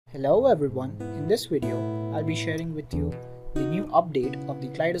Hello everyone, in this video I'll be sharing with you the new update of the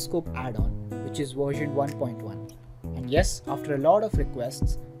Kaleidoscope add-on, which is version 1.1. And yes, after a lot of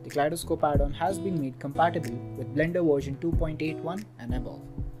requests, the Kaleidoscope add-on has been made compatible with Blender version 2.81 and above.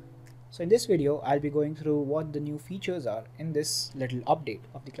 So in this video I'll be going through what the new features are in this little update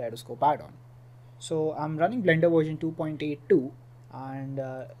of the Kaleidoscope add-on. So I'm running Blender version 2.82 and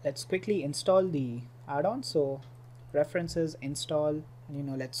let's quickly install the add-on. So preferences, install,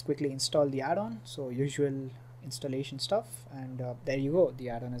 and let's quickly install the add-on. So usual installation stuff, and there you go, the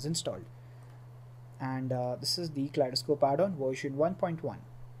add-on is installed. And this is the Kaleidoscope add-on version 1.1.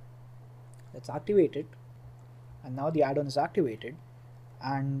 Let's activate it, and now the add-on is activated.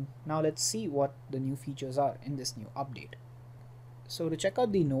 And now let's see what the new features are in this new update. So to check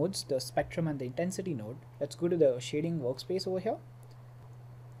out the nodes, the spectrum and the intensity node, let's go to the shading workspace over here.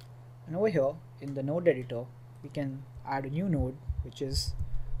 And over here in the node editor, we can add a new node, which is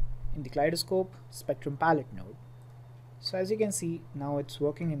in the Kaleidoscope Spectrum Palette node. So as you can see, now it's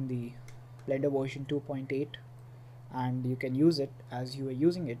working in the Blender version 2.8, and you can use it as you were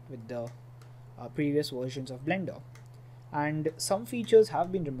using it with the previous versions of Blender. And some features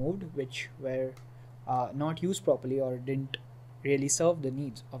have been removed which were not used properly or didn't really serve the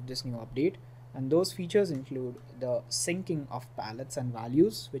needs of this new update. And those features include the syncing of palettes and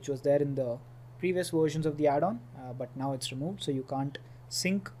values, which was there in the previous versions of the add-on, but now it's removed, so you can't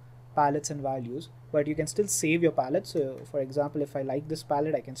sync palettes and values, but you can still save your palette. So for example, if I like this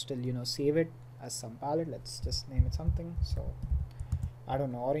palette, I can still save it as some palette. Let's just name it something. So I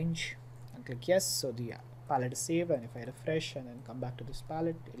don't know, orange, and click yes. So the palette is saved, and if I refresh and then come back to this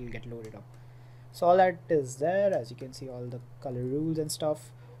palette, it'll get loaded up. So all that is there, as you can see, all the color rules and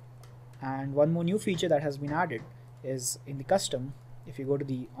stuff. And one more new feature that has been added is in the custom. If you go to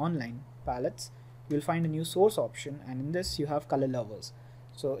the online palettes, you'll find a new source option, and in this you have color lovers.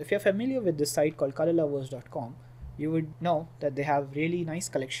 So if you're familiar with this site called colorlovers.com, you would know that they have really nice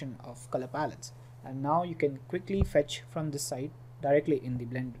collection of color palettes, and now you can quickly fetch from this site directly in the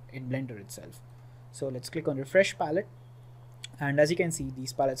Blender itself. So let's click on refresh palette, and as you can see,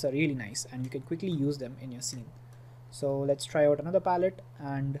 these palettes are really nice and you can quickly use them in your scene. So let's try out another palette,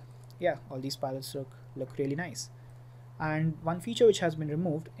 and yeah, all these palettes look really nice. And one feature which has been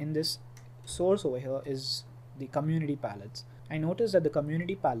removed in this source over here is the community palettes. I noticed that the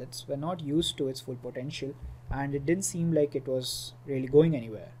community palettes were not used to its full potential, and it didn't seem like it was really going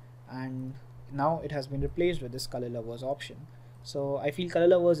anywhere. And now it has been replaced with this color lovers option. So I feel color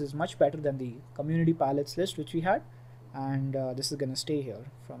lovers is much better than the community palettes list which we had, and this is gonna stay here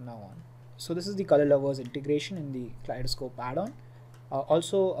from now on. So this is the color lovers integration in the Kaleidoscope add-on.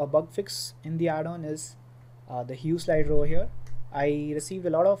 Also a bug fix in the add-on is the Hue Slider over here. I received a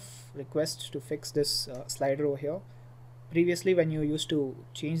lot of requests to fix this slider over here. Previously, when you used to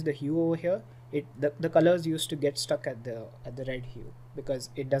change the hue over here, the colors used to get stuck at the red hue because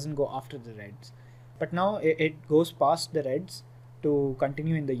it doesn't go after the reds. But now it goes past the reds to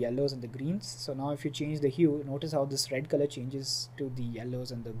continue in the yellows and the greens. So now if you change the hue, notice how this red color changes to the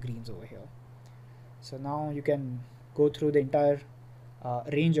yellows and the greens over here. So now you can go through the entire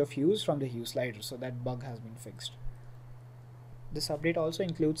range of hues from the Hue Slider, so that bug has been fixed. This update also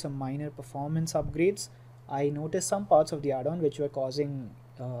includes some minor performance upgrades. I noticed some parts of the add-on which were causing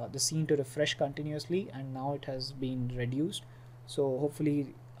the scene to refresh continuously, and now it has been reduced, so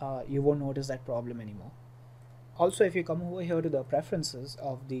hopefully you won't notice that problem anymore. Also, if you come over here to the preferences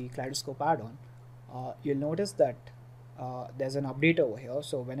of the Kaleidoscope add-on, you'll notice that there's an update over here.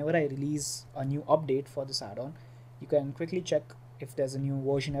 So whenever I release a new update for this add-on, you can quickly check if there's a new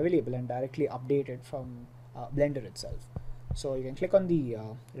version available and directly update it from Blender itself. So you can click on the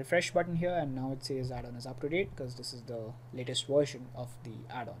refresh button here, and now it says add-on is up to date because this is the latest version of the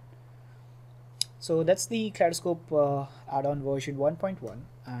add-on. So that's the Kaleidoscope add-on version 1.1,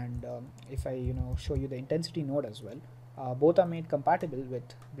 and if I show you the intensity node as well, both are made compatible with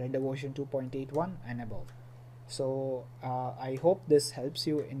Blender version 2.81 and above. So I hope this helps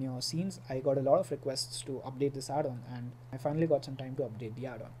you in your scenes. I got a lot of requests to update this add-on, and I finally got some time to update the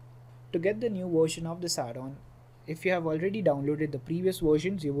add-on. To get the new version of this add-on, if you have already downloaded the previous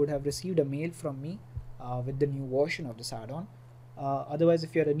versions, you would have received a mail from me with the new version of this add-on. Otherwise,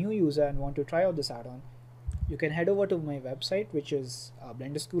 if you're a new user and want to try out this add-on, you can head over to my website, which is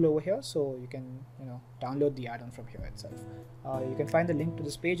Blender School over here, so you can download the add-on from here itself. You can find the link to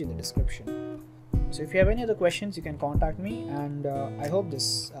this page in the description. So if you have any other questions, you can contact me, and I hope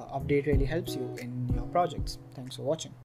this update really helps you in your projects. Thanks for watching.